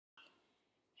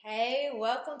Hey,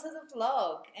 welcome to the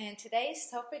vlog, and today's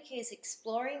topic is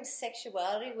exploring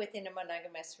sexuality within a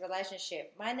monogamous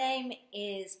relationship. My name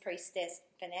is Priestess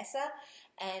Vanessa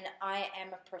and I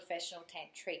am a professional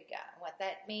tantrika. What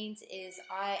that means is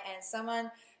I am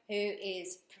someone who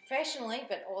is professionally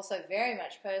but also very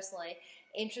much personally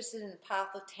interested in the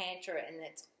path of Tantra and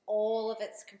all of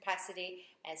its capacity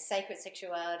and sacred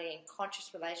sexuality and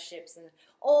conscious relationships and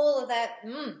all of that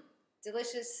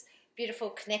delicious beautiful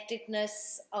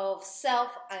connectedness of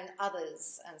self and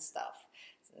others and stuff.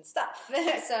 So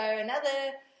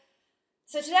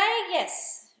today,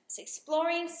 yes, it's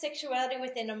exploring sexuality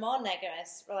within a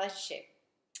monogamous relationship.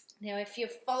 Now, if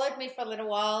you've followed me for a little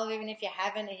while, even if you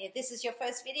haven't, and this is your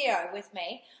first video with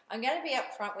me, I'm going to be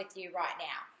upfront with you right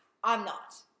now. I'm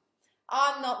not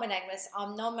monogamous.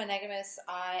 I'm non-monogamous.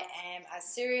 I am a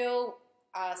serial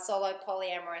solo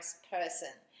polyamorous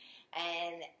person,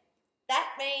 and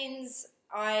that means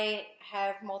I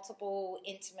have multiple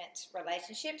intimate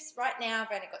relationships. Right now,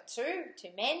 I've only got two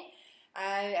men.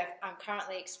 I'm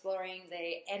currently exploring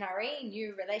the NRE,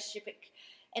 new relationship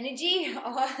energy,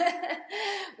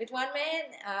 with one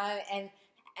man, and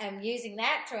I'm using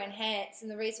that to enhance.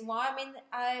 And the reason why I'm in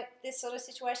this sort of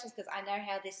situation is because I know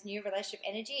how this new relationship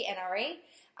energy, NRE,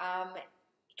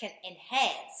 can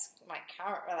enhance my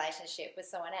current relationship with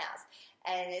someone else.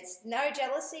 And it's no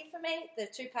jealousy for me. The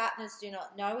two partners do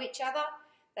not know each other.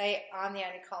 I'm the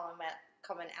only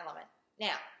common element.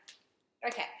 Now,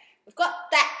 okay, we've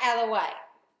got that out of the way.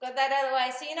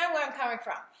 So you know where I'm coming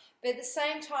from. But at the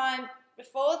same time,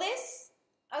 before this,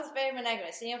 I was very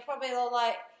monogamous. And you're probably all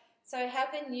like, so how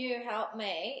can you help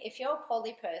me? If you're a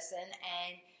poly person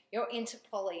and you're into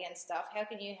poly and stuff, how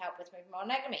can you help with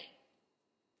monogamy?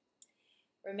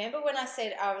 Remember when I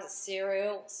said I was a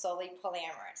serial solely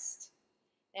polyamorous?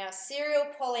 Now, a serial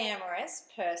polyamorous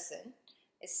person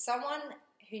is someone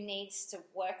who needs to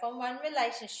work on one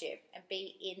relationship and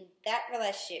be in that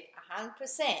relationship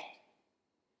 100%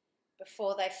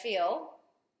 before they feel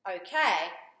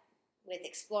okay with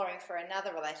exploring for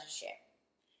another relationship.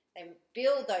 They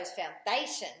build those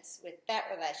foundations with that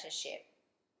relationship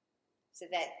so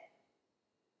that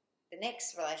the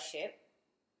next relationship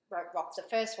rock the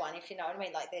first one, if you know what I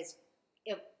mean. Like it's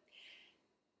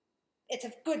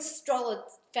a good solid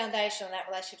foundation on that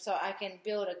relationship, so I can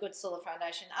build a good solid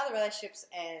foundation in other relationships,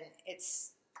 and it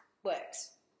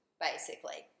works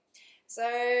basically.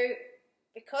 So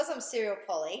because I'm serial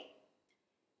poly,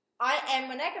 I am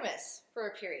monogamous for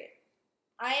a period.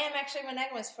 I am actually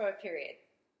monogamous for a period.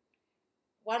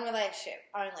 One relationship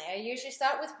only. I usually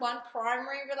start with one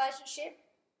primary relationship.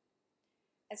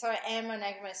 And so I am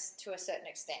monogamous to a certain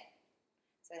extent.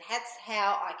 So that's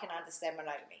how I can understand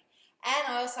monogamy. And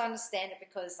I also understand it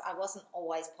because I wasn't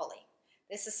always poly.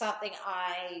 This is something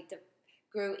I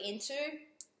grew into.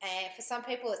 And for some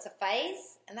people it's a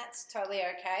phase, and that's totally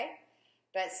okay.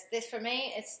 But for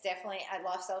me, it's definitely a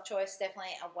lifestyle choice,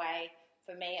 definitely a way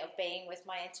for me of being with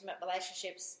my intimate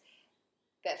relationships.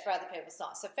 But for other people it's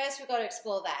not. So first we've got to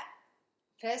explore that.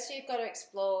 First you've got to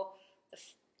explore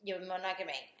your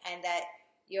monogamy, and that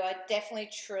you are definitely,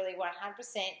 truly,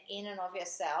 100% in and of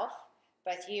yourself,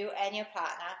 both you and your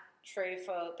partner, true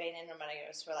for being in a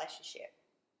monogamous relationship.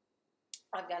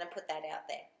 I'm going to put that out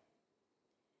there.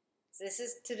 So this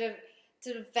is to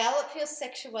develop your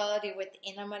sexuality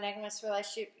within a monogamous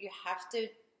relationship. You have to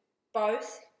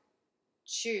both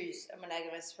choose a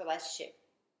monogamous relationship,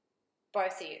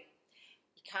 both of you.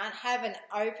 You can't have an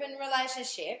open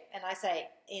relationship, and I say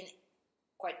in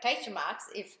quotation marks,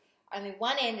 if only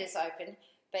one end is open,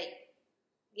 but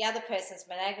the other person's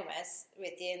monogamous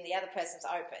within the other person's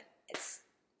open.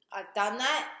 I've done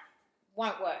that.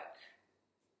 Won't work.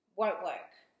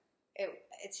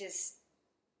 It's just,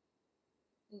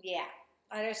 yeah.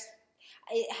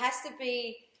 It has to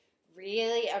be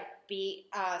really a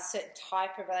certain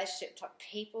type of relationship, type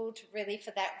people to really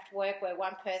for that to work, where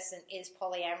one person is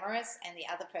polyamorous and the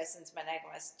other person's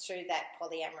monogamous to that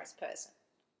polyamorous person.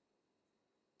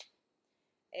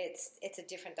 It's a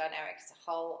different dynamic. It's a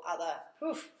whole other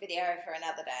video for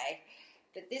another day.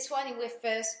 But this one, we're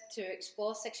first to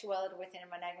explore sexuality within a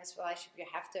monogamous relationship. You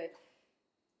have to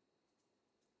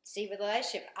see the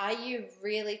relationship. Are you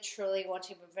really, truly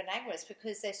wanting to be monogamous?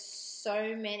 Because there's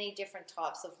so many different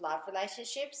types of love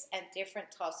relationships and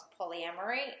different types of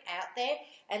polyamory out there.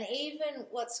 And even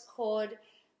what's called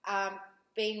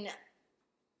being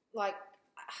like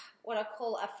what I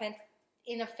call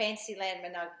in a fancy land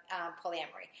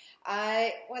polyamory.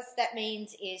 What that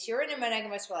means is you're in a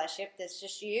monogamous relationship, there's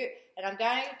just you, and I'm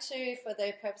going to, for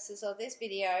the purposes of this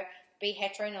video, be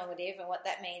heteronormative, and what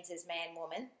that means is man,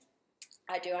 woman.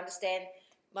 I do understand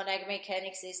monogamy can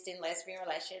exist in lesbian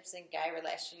relationships and gay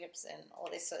relationships and all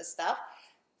this sort of stuff.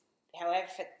 However,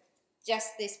 for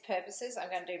just these purposes, I'm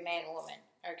going to do man-woman,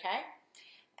 okay?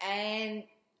 And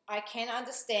I can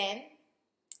understand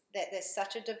that there's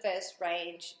such a diverse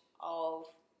range of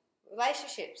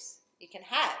relationships you can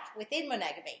have within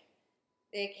monogamy.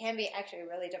 There can be actually a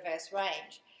really diverse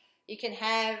range. You can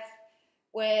have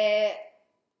where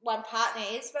one partner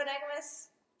is monogamous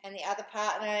and the other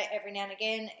partner every now and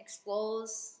again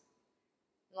explores,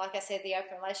 like I said, the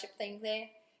open relationship thing there.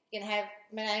 You can have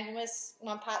monogamous,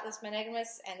 one partner's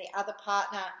monogamous and the other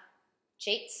partner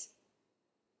cheats.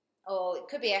 Or it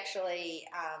could be actually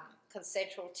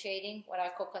consensual cheating, what I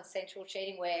call consensual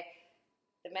cheating, where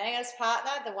the monogamous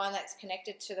partner, the one that's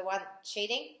connected to the one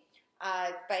cheating,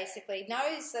 basically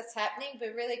knows that's happening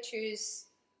but really choose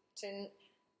to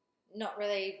not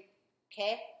really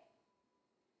care,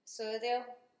 sort of deal.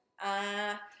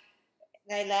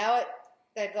 They allow it.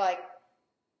 They're like,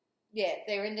 yeah,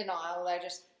 they're in denial.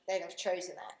 They've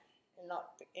chosen that, and not,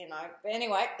 you know. But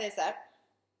anyway, there's that.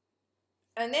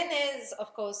 And then there's,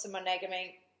 of course, the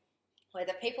monogamy, where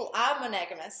the people are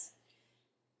monogamous,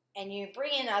 and you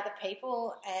bring in other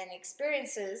people and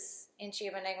experiences into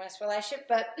your monogamous relationship.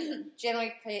 But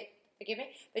generally, forgive me,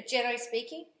 but generally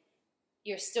speaking,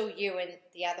 you're still you and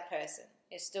the other person.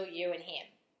 You're still you and him,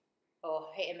 or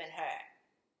him and her,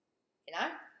 you know,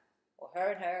 or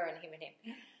her and him and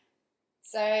him.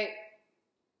 So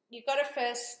you've got to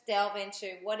first delve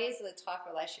into what is the type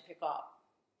of relationship you've got.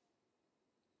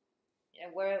 You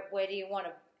know, where do you want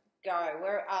to go?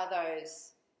 Where are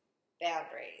those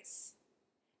boundaries?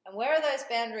 And where are those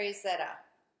boundaries that are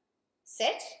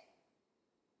set?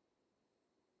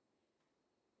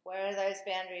 Where are those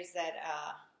boundaries that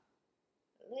are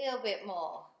a little bit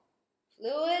more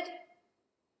fluid?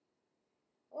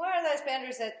 Where are those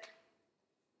boundaries that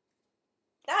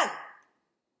done?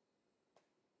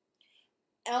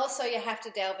 And also you have to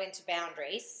delve into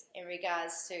boundaries in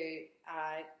regards to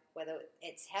whether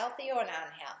it's healthy or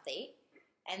unhealthy.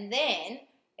 And then,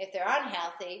 if they're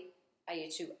unhealthy, are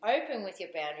you too open with your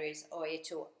boundaries or are you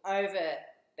too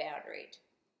over-boundaried?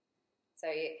 So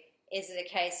is it a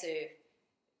case of,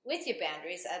 with your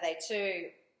boundaries, are they too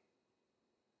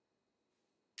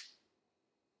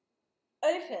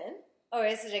open, or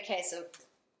is it a case of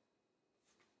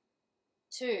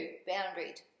too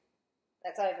boundaried?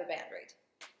 That's over-boundaried.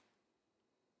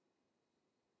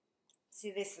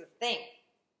 See, this is the thing.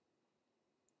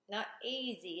 Not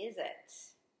easy, is it?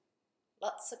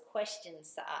 Lots of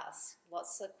questions to ask,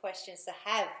 lots of questions to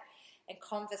have, and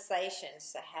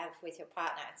conversations to have with your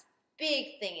partner. It's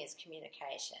big thing is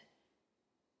communication.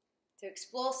 To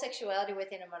explore sexuality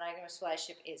within a monogamous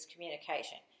relationship is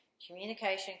communication.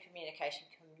 Communication, communication,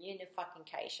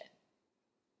 communication.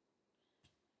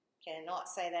 Cannot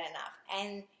say that enough.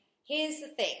 And here's the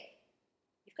thing.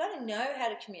 You've got to know how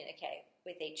to communicate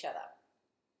with each other.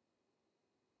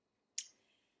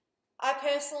 I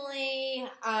personally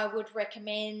would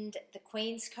recommend The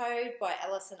Queen's Code by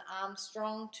Alison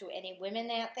Armstrong to any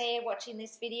women out there watching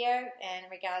this video in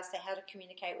regards to how to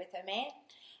communicate with her man.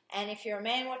 And if you're a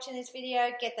man watching this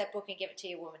video, get that book and give it to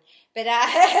your woman. But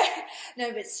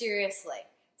no, but seriously,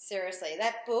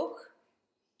 that book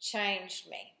changed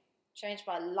me, changed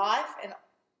my life and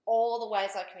all the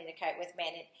ways I communicate with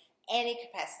men in any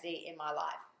capacity in my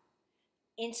life.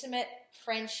 Intimate,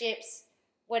 friendships,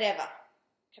 whatever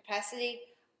capacity,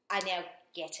 I now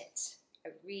get it. I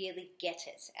really get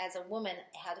it as a woman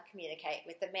how to communicate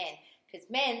with the men, because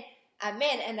men are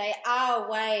men and they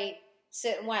are a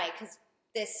certain way, because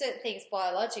there's certain things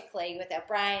biologically with our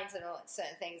brains and all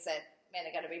certain things that men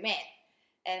are going to be men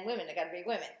and women are going to be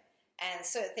women, and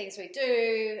certain things we do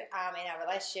in our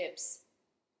relationships.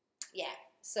 Yeah,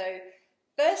 so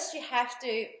first you have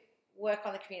to work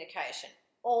on the communication.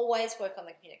 Always work on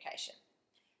the communication.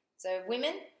 So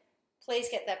women, please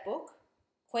get that book,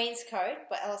 Queen's Code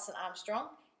by Alison Armstrong.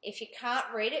 If you can't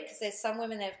read it, because there's some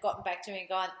women that have gotten back to me and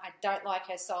gone, I don't like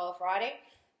her style of writing,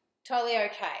 totally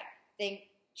okay. Then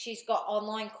she's got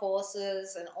online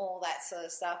courses and all that sort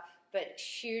of stuff, but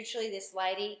hugely this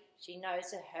lady, she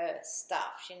knows her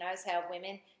stuff. She knows how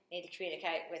women need to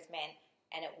communicate with men,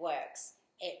 and it works.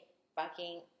 It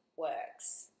fucking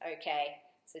works, okay?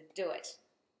 So do it.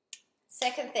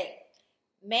 Second thing,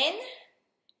 men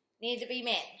need to be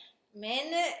men.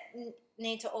 Men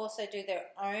need to also do their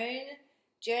own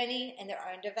journey and their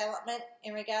own development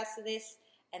in regards to this.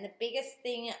 And the biggest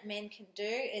thing men can do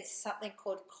is something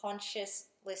called conscious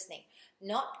listening.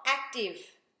 Not active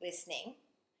listening,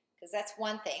 because that's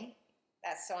one thing.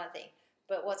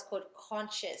 But what's called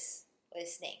conscious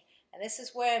listening. And this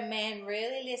is where a man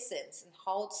really listens and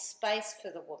holds space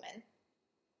for the woman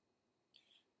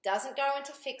doesn't go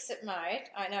into fix-it mode.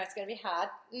 I know it's going to be hard.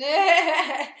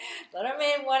 A lot of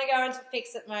men want to go into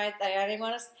fix-it mode. They only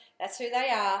want to, that's who they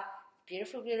are.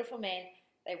 Beautiful, beautiful men.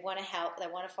 They want to help. They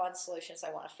want to find solutions.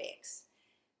 They want to fix.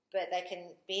 But they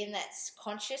can be in that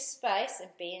conscious space and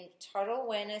be in total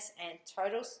awareness and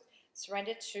total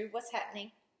surrender to what's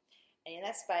happening, and in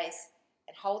that space,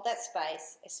 and hold that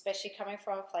space, especially coming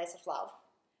from a place of love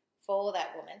for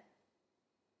that woman.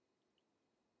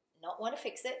 Not want to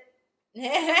fix it.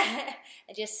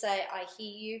 And just say, I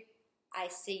hear you, I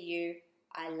see you,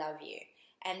 I love you.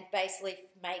 And basically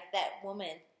make that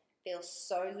woman feel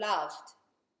so loved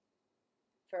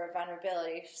for her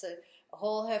vulnerability. So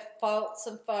all her faults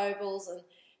and foibles and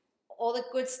all the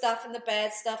good stuff and the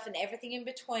bad stuff and everything in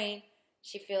between,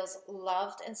 she feels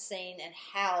loved and seen and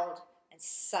held and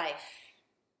safe.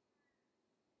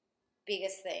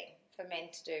 Biggest thing for men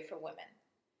to do for women.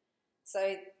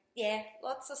 So yeah,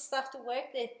 lots of stuff to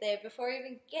work with there before we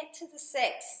even get to the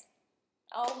sex.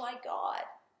 Oh my God.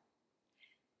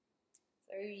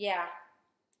 So yeah,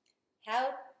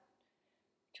 how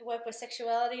to work with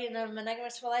sexuality in a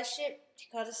monogamous relationship, you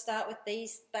got to start with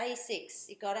these basics.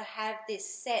 You got to have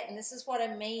this set, and this is what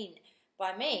I mean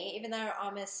by me. Even though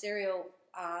I'm a serial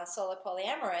solo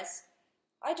polyamorous,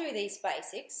 I do these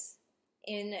basics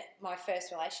in my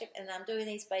first relationship, and I'm doing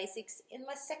these basics in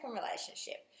my second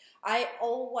relationship. I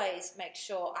always make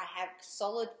sure I have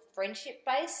solid friendship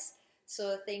base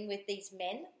sort of thing with these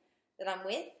men that I'm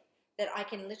with, that I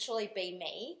can literally be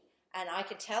me, and I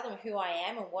can tell them who I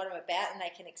am and what I'm about, and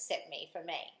they can accept me for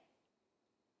me.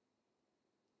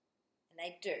 And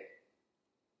they do.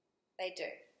 They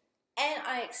do. And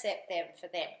I accept them for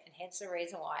them, and hence the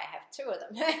reason why I have two of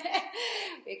them.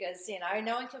 Because, you know,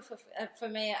 no one can for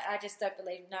me, I just don't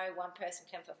believe no one person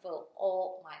can fulfill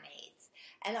all my needs.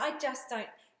 And I just don't,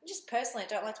 just personally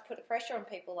don't like to put the pressure on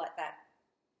people like that.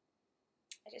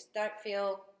 I just don't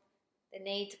feel the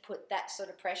need to put that sort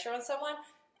of pressure on someone.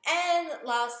 And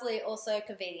lastly, also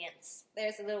convenience.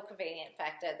 There's a little convenient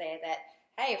factor there that,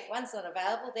 hey, if one's not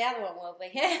available, the other one will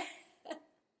be.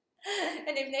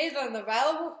 And if neither of them are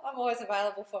available, I'm always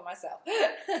available for myself.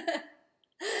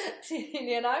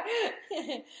 You know?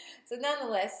 So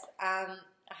nonetheless, I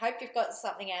hope you've got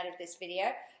something out of this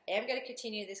video. I am going to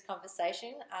continue this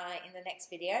conversation in the next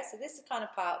video. So this is kind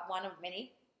of part one of a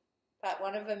many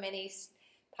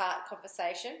part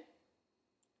conversation.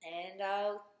 And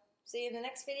I'll see you in the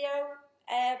next video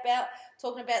about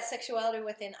talking about sexuality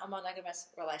within a monogamous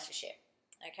relationship.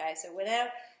 Okay, so we're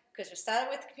now, because we started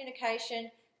with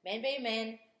communication, men being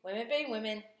men, women being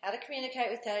women, how to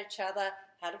communicate with each other,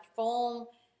 how to form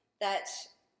that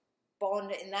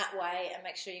bond in that way and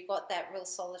make sure you've got that real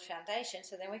solid foundation,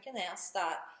 so then we can now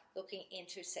start looking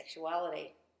into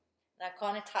sexuality. And I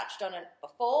kind of touched on it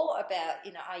before about,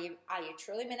 you know, are you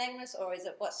truly monogamous, or is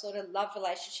it what sort of love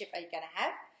relationship are you going to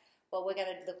have? Well, we're going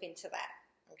to look into that,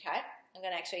 okay? I'm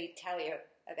going to actually tell you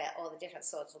about all the different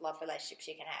sorts of love relationships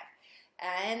you can have.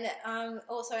 And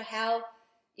also how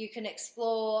you can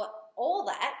explore all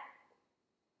that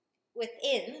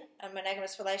within a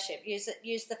monogamous relationship.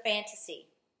 Use the fantasy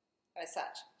as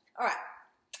such. All right.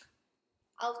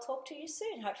 I'll talk to you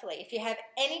soon, hopefully. If you have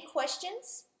any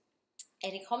questions,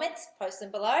 any comments, post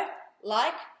them below.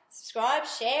 Like, subscribe,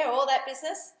 share, all that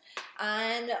business.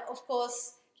 And, of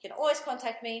course, you can always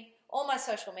contact me. All my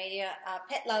social media,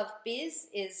 Pet Love Biz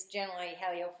is generally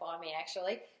how you'll find me,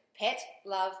 actually. Pet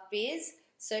Love Biz.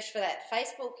 Search for that.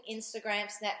 Facebook,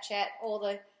 Instagram, Snapchat, all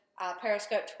the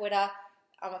Periscope, Twitter.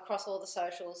 I'm across all the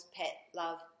socials. Pet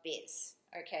Love Biz.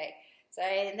 Okay. So,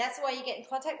 and that's why you get in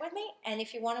contact with me. And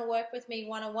if you want to work with me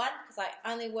one-on-one, because I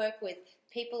only work with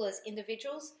people as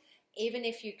individuals, even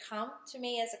if you come to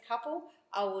me as a couple,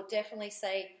 I will definitely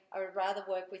say I would rather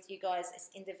work with you guys as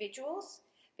individuals.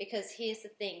 Because here's the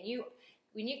thing,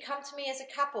 when you come to me as a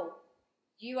couple,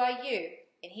 you are you,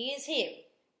 and he is him.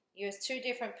 You're as two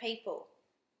different people.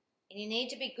 And you need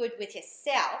to be good with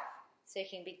yourself so you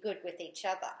can be good with each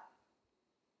other.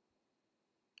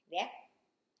 Yeah?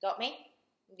 Got me?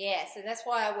 Yeah, so that's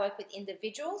why I work with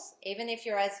individuals. Even if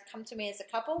you're come to me as a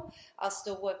couple, I'll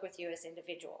still work with you as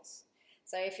individuals.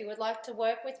 So if you would like to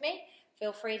work with me,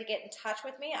 feel free to get in touch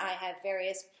with me. I have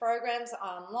various programs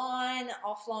online,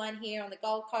 offline here on the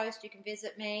Gold Coast. You can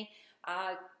visit me,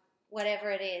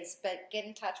 whatever it is. But get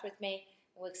in touch with me,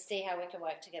 and we'll see how we can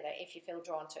work together if you feel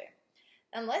drawn to.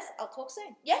 Unless, I'll talk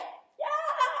soon. Yeah? Yeah!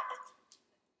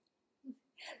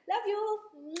 Love you!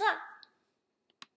 Mwah!